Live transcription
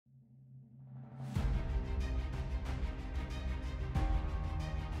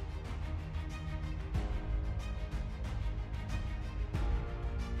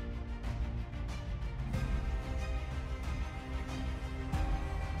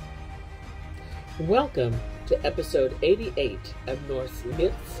Welcome to episode 88 of Norse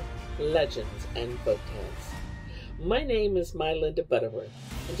Myths, Legends, and Folktales. My name is MyLinda Butterworth,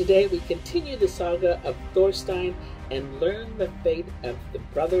 and today we continue the Saga of Thorstein and learn the fate of the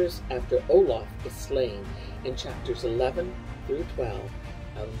brothers after Olaf is slain in chapters 11 through 12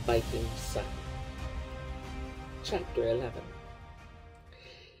 of Viking Saga. Chapter 11.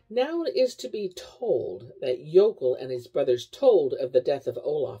 Now it is to be told that Jokul and his brothers told of the death of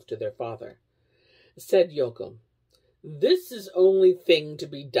Olaf to their father. Said Jokul, "This is only thing to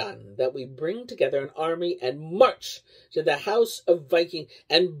be done, that we bring together an army and march to the house of Viking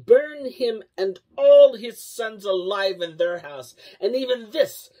and burn him and all his sons alive in their house, and even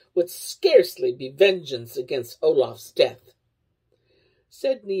this would scarcely be vengeance against Olaf's death."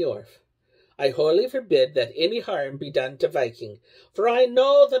 Said Njorfe, "I wholly forbid that any harm be done to Viking, for I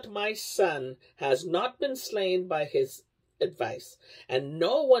know that my son has not been slain by his advice, and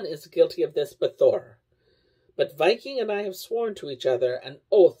no one is guilty of this but thorer. But Viking and I have sworn to each other an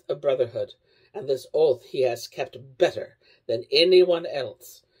oath of brotherhood, and this oath he has kept better than anyone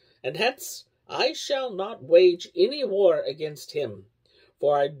else, and hence I shall not wage any war against him,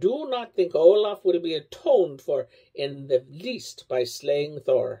 for I do not think Olaf will be atoned for in the least by slaying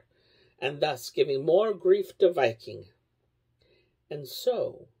thorer, and thus giving more grief to Viking." And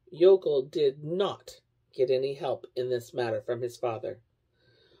so Jokul did not get any help in this matter from his father.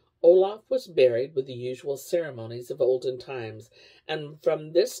 Olaf was buried with the usual ceremonies of olden times, and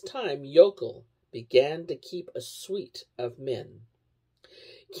from this time Jokul began to keep a suite of men.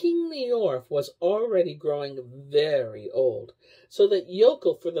 King Njorfe was already growing very old, so that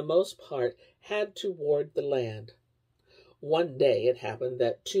Jokul for the most part had to ward the land. One day it happened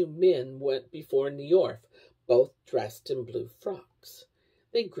that two men went before Njorfe, both dressed in blue frocks.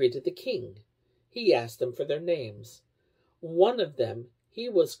 They greeted the king. He asked them for their names. One of them, he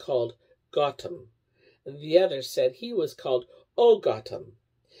was called Gautan. The other said he was called Ogautan.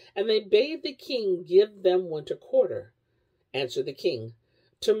 And they bade the king give them winter quarter. Answered the king,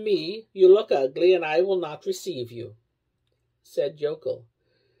 "To me you look ugly, and I will not receive you." Said Jokul,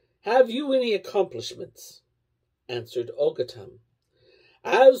 "Have you any accomplishments?" Answered Ogautan,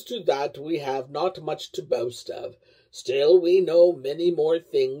 "As to that we have not much to boast of. Still we know many more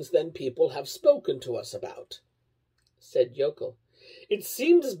things than people have spoken to us about." Said Jokul, "It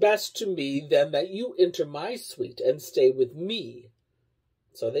seems best to me then that you enter my suite and stay with me."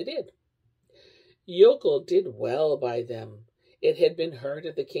 So they did. Jokul did well by them. It had been heard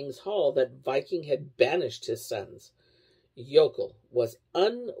at the king's hall that Viking had banished his sons. Jokul was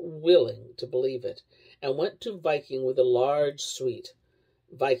unwilling to believe it, and went to Viking with a large suite.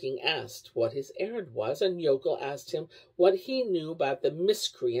 Viking asked what his errand was, and Jokul asked him what he knew about the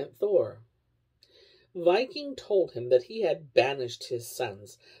miscreant thorer. Viking told him that he had banished his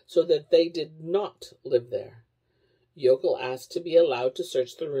sons, so that they did not live there. Jokul asked to be allowed to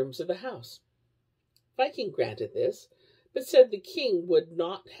search the rooms of the house. Viking granted this, but said the king would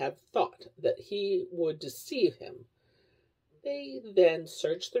not have thought that he would deceive him. They then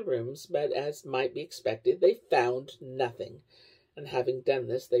searched the rooms, but as might be expected, they found nothing, and having done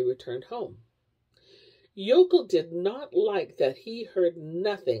this, they returned home. Jokul did not like that he heard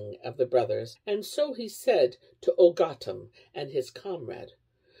nothing of the brothers, and so he said to Ogautan and his comrade,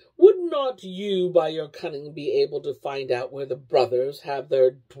 "Would not you by your cunning be able to find out where the brothers have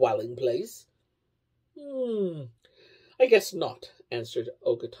their dwelling place?" "I guess not," answered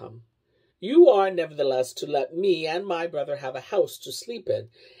Ogautan. "You are nevertheless to let me and my brother have a house to sleep in,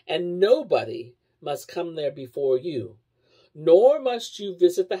 and nobody must come there before you. Nor must you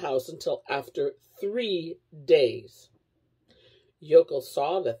visit the house until after 3 days. Jokul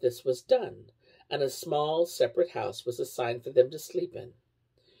saw that this was done, and a small separate house was assigned for them to sleep in.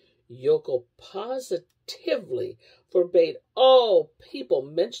 Jokul positively forbade all people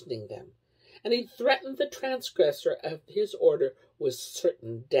mentioning them, and he threatened the transgressor of his order with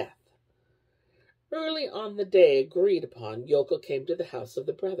certain death. Early on the day agreed upon, Jokul came to the house of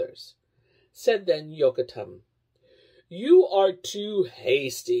the brothers. Said then Ogautan, "You are too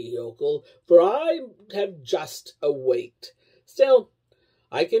hasty, Jokul, for I have just awaked. Still,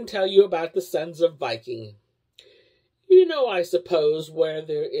 I can tell you about the sons of Viking. You know, I suppose, where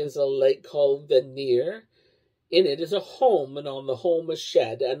there is a lake called the Nir. In it is a home, and on the home a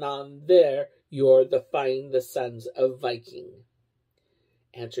shed, and on there you're to find the sons of Viking."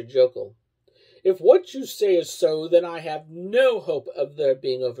 Answered Jokul, "If what you say is so, then I have no hope of their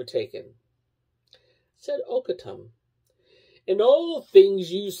being overtaken." Said Ogautan, "In all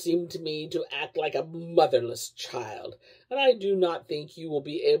things you seem to me to act like a motherless child, and I do not think you will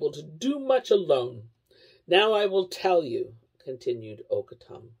be able to do much alone. Now I will tell you," continued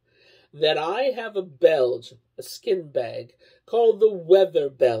Ogautan, that I have a belge, a skin bag, called the weather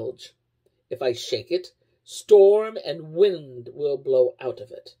belge. If I shake it, storm and wind will blow out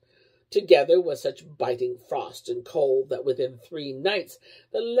of it, together with such biting frost and cold that within 3 nights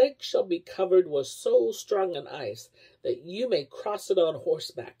the lake shall be covered with so strong an ice that you may cross it on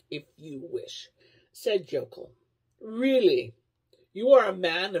horseback if you wish. Said Jokul, Really, you are a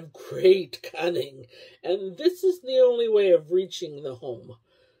man of great cunning, and this is the only way of reaching the home,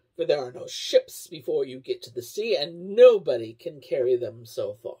 for there are no ships before you get to the sea, and nobody can carry them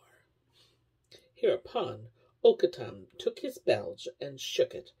so far. Hereupon Ogautan took his belge and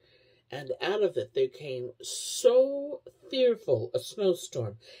shook it, and out of it there came so fearful a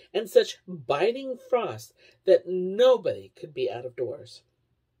snowstorm and such biting frost that nobody could be out of doors.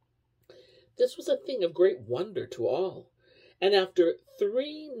 This was a thing of great wonder to all, and after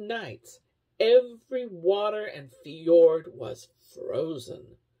 3 nights every water and fjord was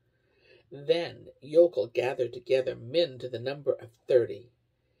frozen. Then Jokul gathered together men to the number of 30.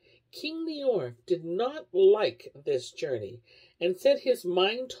 King Njorfe did not like this journey, and said his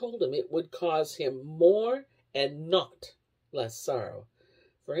mind told him it would cause him more and not less sorrow.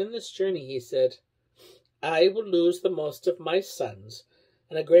 For in this journey, he said, I will lose the most of my sons,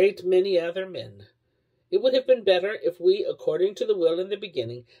 and a great many other men. It would have been better if we, according to the will in the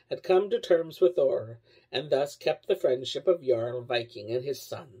beginning, had come to terms with thorer, and thus kept the friendship of Jarl Viking and his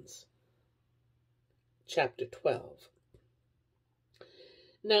sons. Chapter 12.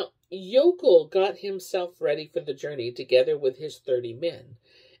 Now Jokul got himself ready for the journey together with his 30 men,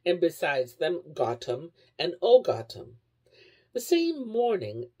 and besides them Gautan and Ogautan. The same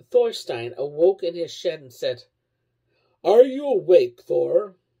morning Thorstein awoke in his shed and said, Are you awake,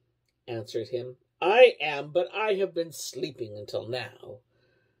 Thorer? Answered him, I am, but I have been sleeping until now.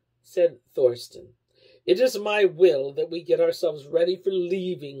 Said Thorstein, It is my will that we get ourselves ready for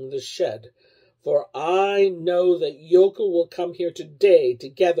leaving the shed, for I know that Jokul will come here today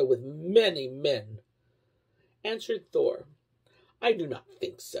together with many men. Answered Thor, I do not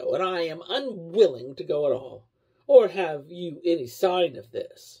think so, and I am unwilling to go at all. Or have you any sign of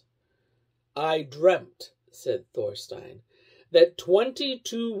this? I dreamt, said Thorstein, that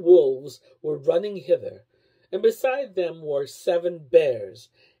 22 wolves were running hither, and beside them were 7 bears,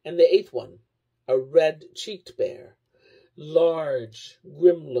 and the 8th one, a red-cheeked bear, large,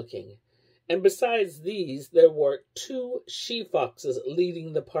 grim-looking. And besides these there were 2 she-foxes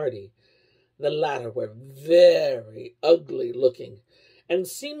leading the party. The latter were very ugly looking, and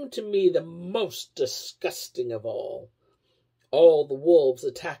seemed to me the most disgusting of all. All the wolves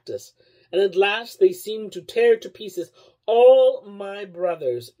attacked us, and at last they seemed to tear to pieces all my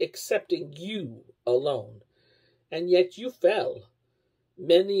brothers, excepting you alone. And yet you fell.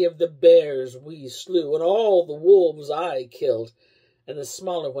 Many of the bears we slew, and all the wolves I killed, and the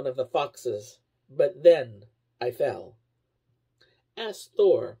smaller one of the foxes, but then I fell. Asked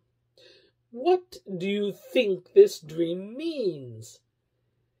Thor, What do you think this dream means?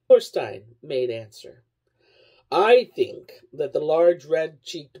 Thorstein made answer, I think that the large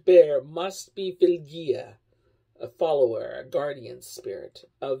red-cheeked bear must be Filgia, a follower, a guardian spirit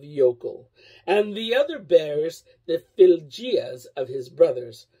of Jokul, and the other bears the Filgias of his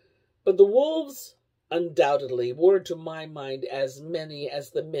brothers. But the wolves undoubtedly were to my mind as many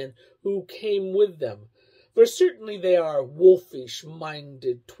as the men who came with them, for certainly they are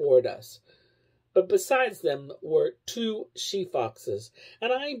wolfish-minded toward us. But besides them were 2 she-foxes,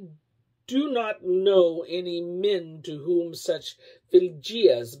 and I do not know any men to whom such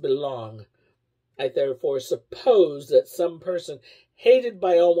Filgias belong. I therefore suppose that some person, hated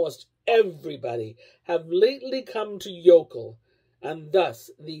by almost everybody, have lately come to Jokul, and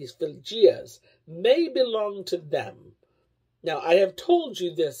thus these Filgias may belong to them. Now I have told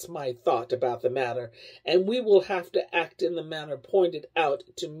you this my thought about the matter, and we will have to act in the manner pointed out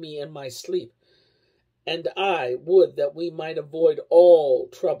to me in my sleep, and I would that we might avoid all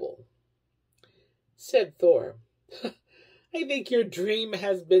trouble. Said Thor, I think your dream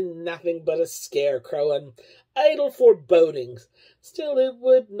has been nothing but a scarecrow and idle forebodings. Still, it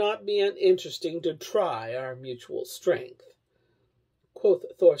would not be uninteresting to try our mutual strength. Quoth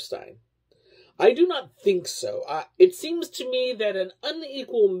Thorstein, I do not think so. It seems to me that an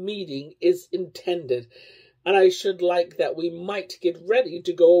unequal meeting is intended, and I should like that we might get ready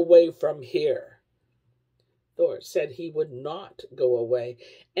to go away from here. Thor said he would not go away,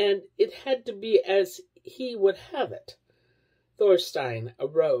 and it had to be as he would have it. Thorstein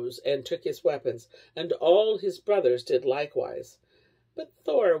arose and took his weapons, and all his brothers did likewise. But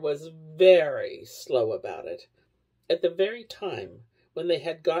Thor was very slow about it. At the very time when they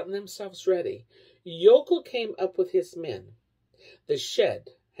had gotten themselves ready, Jokul came up with his men. The shed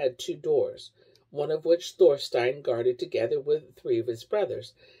had 2 doors, one of which Thorstein guarded together with 3 of his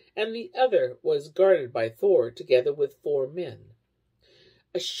brothers, and the other was guarded by Thor together with 4 men.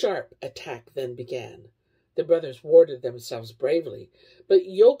 A sharp attack then began. The brothers warded themselves bravely, but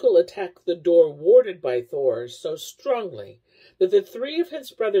Jokul attacked the door warded by Thor so strongly that the 3 of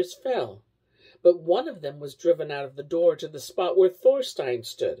his brothers fell, but one of them was driven out of the door to the spot where Thorstein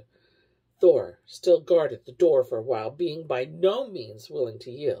stood. Thor still guarded the door for a while, being by no means willing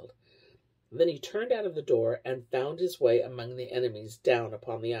to yield. Then he turned out of the door and found his way among the enemies down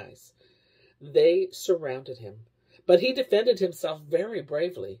upon the ice. They surrounded him, but he defended himself very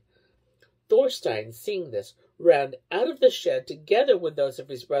bravely. Thorstein, seeing this, ran out of the shed together with those of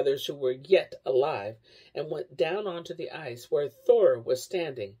his brothers who were yet alive, and went down onto the ice where Thor was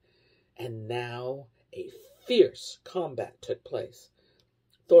standing. And now a fierce combat took place.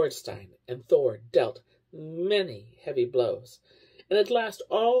 Thorstein and Thor dealt many heavy blows, and at last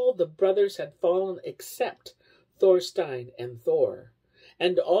all the brothers had fallen except Thorstein and Thor,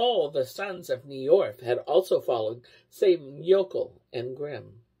 and all the sons of Njorfe had also fallen, save Jokul and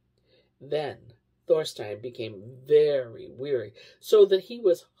Grim. Then Thorstein became very weary, so that he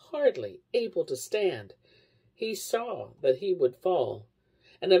was hardly able to stand. He saw that he would fall,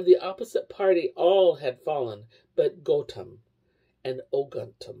 and of the opposite party all had fallen but Gautan and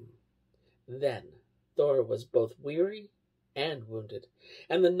Ogautan. Then Thor was both weary and wounded,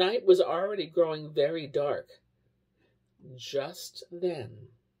 and the night was already growing very dark. Just then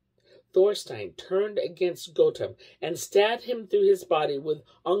Thorstein turned against Gautan and stabbed him through his body with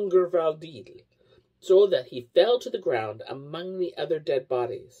Angervaldil, so that he fell to the ground among the other dead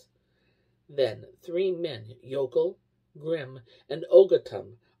bodies. Then 3 men, Jokul, Grim, and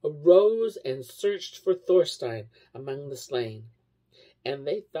Ogautan, arose and searched for Thorstein among the slain, and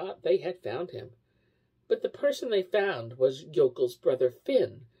they thought they had found him. But the person they found was Jokul's brother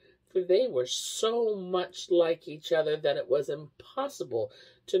Finn, for they were so much like each other that it was impossible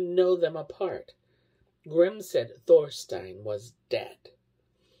to know them apart. Grim said Thorstein was dead.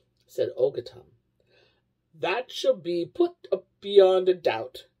 Said Ogautan, "That shall be put up beyond a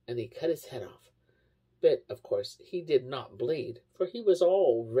doubt," and he cut his head off. But, of course, he did not bleed, for he was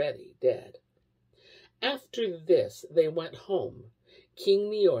already dead. After this, they went home.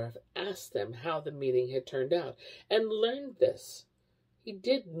 King Njorfe asked them how the meeting had turned out, and learned this. He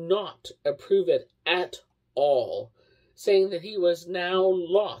did not approve it at all, saying that he was now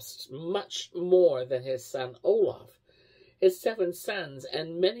lost much more than his son Olaf, his 7 sons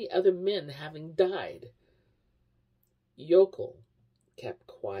and many other men having died. Jokul kept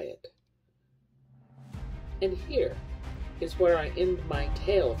quiet. And here is where I end my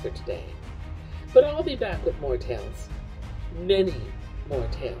tale for today. But I'll be back with more tales. Many more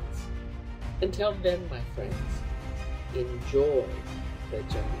tales. Until then, my friends, enjoy the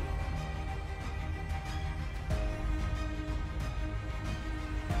journey.